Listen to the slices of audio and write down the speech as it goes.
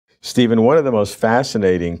Stephen, one of the most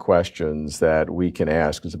fascinating questions that we can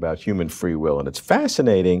ask is about human free will. And it's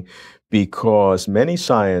fascinating because many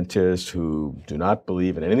scientists who do not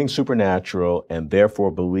believe in anything supernatural and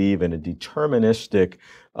therefore believe in a deterministic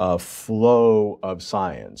flow of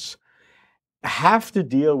science have to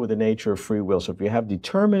deal with the nature of free will. So if you have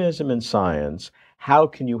determinism in science, how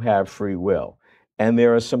can you have free will? And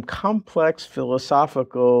there are some complex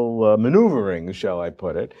philosophical maneuvering, shall I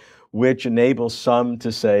put it, which enables some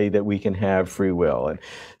to say that we can have free will. And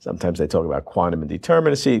sometimes they talk about quantum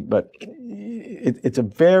indeterminacy, but it's a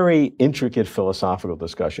very intricate philosophical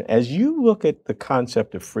discussion. As you look at the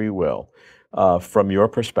concept of free will from your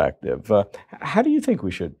perspective, how do you think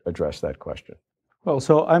we should address that question? Well,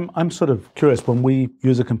 so I'm sort of curious. When we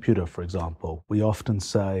use a computer, for example, we often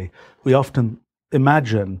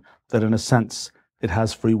imagine that in a sense it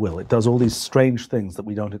has free will. It does all these strange things that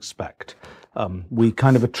we don't expect. We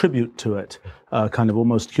kind of attribute to it kind of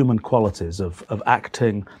almost human qualities of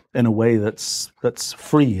acting in a way that's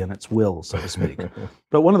free in its will, so to speak.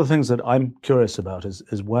 But one of the things that I'm curious about is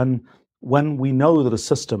when we know that a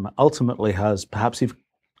system ultimately has perhaps even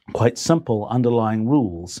quite simple underlying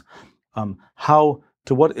rules,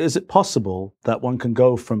 what is it possible that one can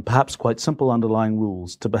go from perhaps quite simple underlying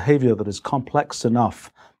rules to behavior that is complex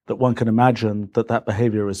enough that one can imagine that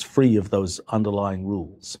behavior is free of those underlying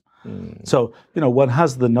rules? So, one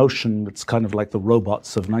has the notion that's kind of like the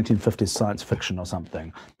robots of 1950s science fiction or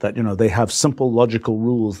something, that, they have simple logical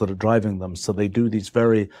rules that are driving them, so they do these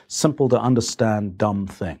very simple to understand dumb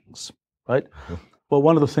things, right? Well,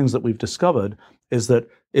 one of the things that we've discovered is that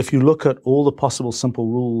if you look at all the possible simple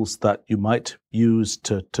rules that you might use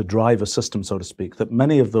to drive a system, so to speak, that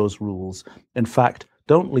many of those rules, in fact,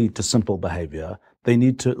 don't lead to simple behavior. They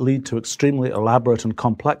need to lead to extremely elaborate and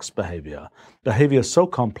complex behavior so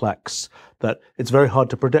complex that it's very hard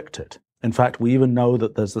to predict it. In fact, we even know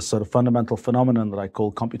that there's this sort of fundamental phenomenon that I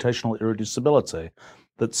call computational irreducibility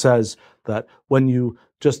that says that when you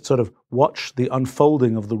just sort of watch the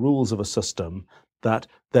unfolding of the rules of a system, that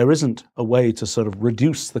there isn't a way to sort of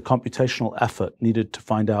reduce the computational effort needed to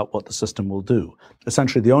find out what the system will do.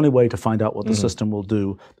 Essentially, the only way to find out what the system will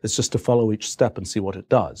do is just to follow each step and see what it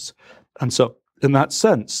does. And so, in that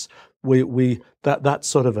sense, that's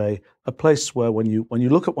sort of a place where when you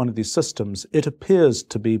look at one of these systems, it appears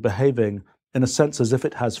to be behaving in a sense as if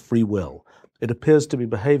it has free will. It appears to be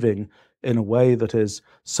behaving in a way that is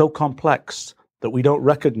so complex that we don't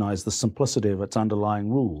recognize the simplicity of its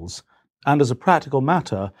underlying rules. And as a practical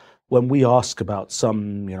matter, when we ask about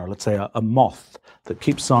some, let's say a moth that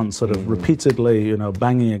keeps on sort of repeatedly,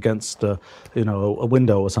 banging against a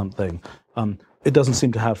window or something, it doesn't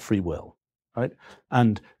seem to have free will, right?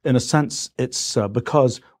 And in a sense, it's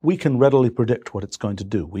because we can readily predict what it's going to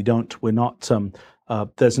do. We can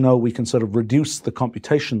sort of reduce the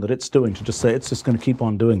computation that it's doing to just say it's just going to keep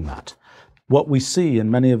on doing that. What we see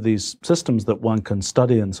in many of these systems that one can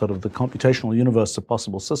study in sort of the computational universe of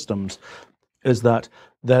possible systems is that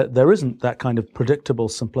there isn't that kind of predictable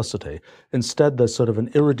simplicity. Instead, there's sort of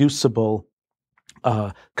an irreducible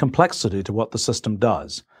complexity to what the system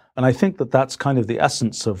does. And I think that that's kind of the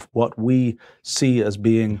essence of what we see as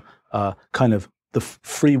being kind of the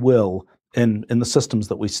free will in the systems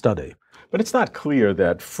that we study. But it's not clear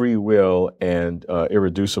that free will and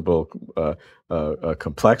irreducible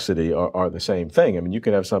complexity are the same thing. I mean, you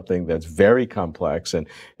can have something that's very complex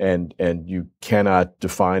and you cannot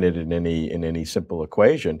define it in any simple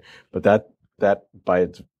equation, but that by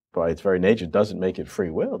its very nature doesn't make it free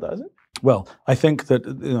will, does it? Well, I think that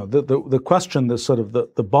the question, the sort of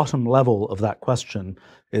the bottom level of that question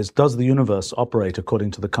is, does the universe operate according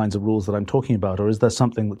to the kinds of rules that I'm talking about, or is there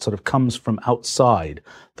something that sort of comes from outside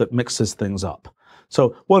that mixes things up?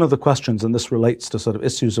 So one of the questions, and this relates to sort of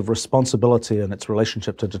issues of responsibility and its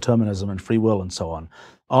relationship to determinism and free will and so on,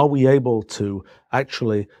 are we able to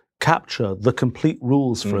actually capture the complete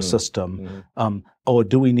rules for a system, or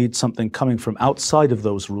do we need something coming from outside of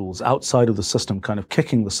those rules, outside of the system, kind of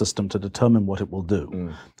kicking the system to determine what it will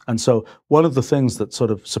do? And so one of the things that's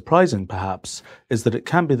sort of surprising, perhaps, is that it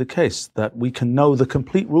can be the case that we can know the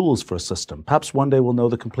complete rules for a system. Perhaps one day we'll know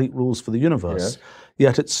the complete rules for the universe,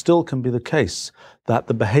 yet it still can be the case that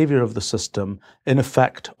the behavior of the system, in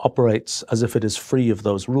effect, operates as if it is free of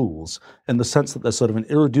those rules, in the sense that there's sort of an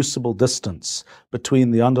irreducible distance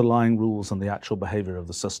between the underlying rules and the actual behavior of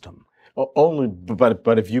the system.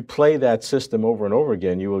 But if you play that system over and over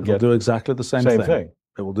again, you will do exactly the same thing.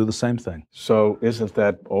 It will do the same thing. So isn't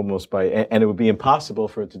that almost and it would be impossible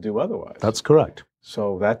for it to do otherwise? That's correct.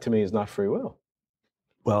 So that to me is not free will.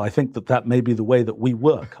 Well, I think that may be the way that we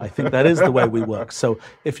work. I think that is the way we work. So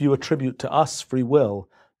if you attribute to us free will,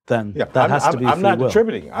 then Yeah, that has to be I'm free not will.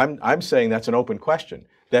 attributing. I'm saying that's an open question.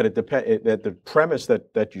 That that the premise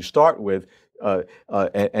that you start with,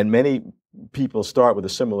 and many people start with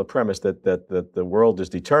a similar premise that the world is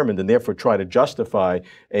determined, and therefore try to justify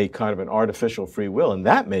a kind of an artificial free will, and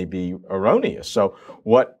that may be erroneous. So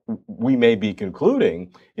what we may be concluding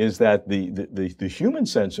is that the human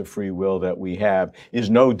sense of free will that we have is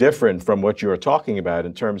no different from what you're talking about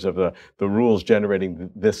in terms of the rules generating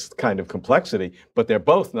this kind of complexity, but they're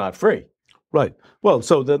both not free. Right. Well,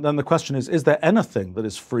 so then the question is there anything that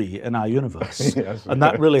is free in our universe? Yes. And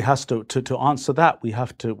that really has to answer that, we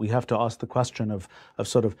have to ask the question of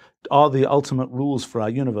sort of, are the ultimate rules for our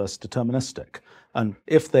universe deterministic? And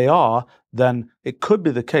if they are, then it could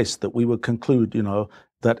be the case that we would conclude,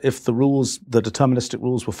 that if the deterministic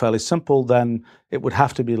rules were fairly simple, then it would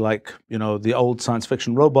have to be like, the old science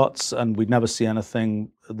fiction robots, and we'd never see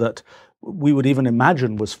anything that we would even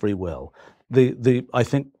imagine was free will. The I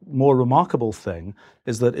think more remarkable thing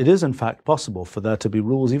is that it is in fact possible for there to be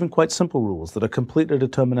rules, even quite simple rules, that are completely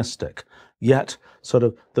deterministic, yet sort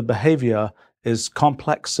of the behavior is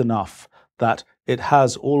complex enough that it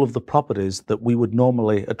has all of the properties that we would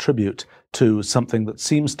normally attribute to something that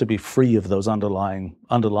seems to be free of those underlying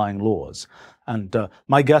laws. And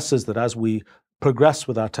my guess is that as we progress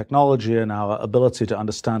with our technology and our ability to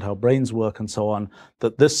understand how brains work and so on,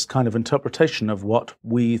 that this kind of interpretation of what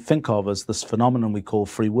we think of as this phenomenon we call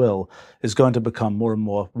free will is going to become more and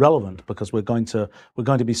more relevant, because we're going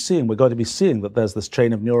to be seeing that there's this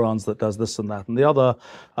chain of neurons that does this and that and the other,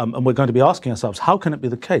 and we're going to be asking ourselves, how can it be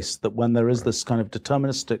the case that when there is this kind of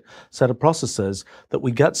deterministic set of processes, that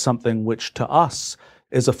we get something which to us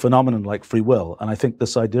is a phenomenon like free will? And I think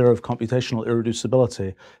this idea of computational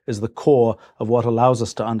irreducibility is the core of what allows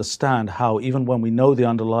us to understand how, even when we know the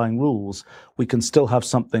underlying rules, we can still have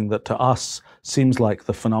something that to us seems like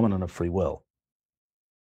the phenomenon of free will.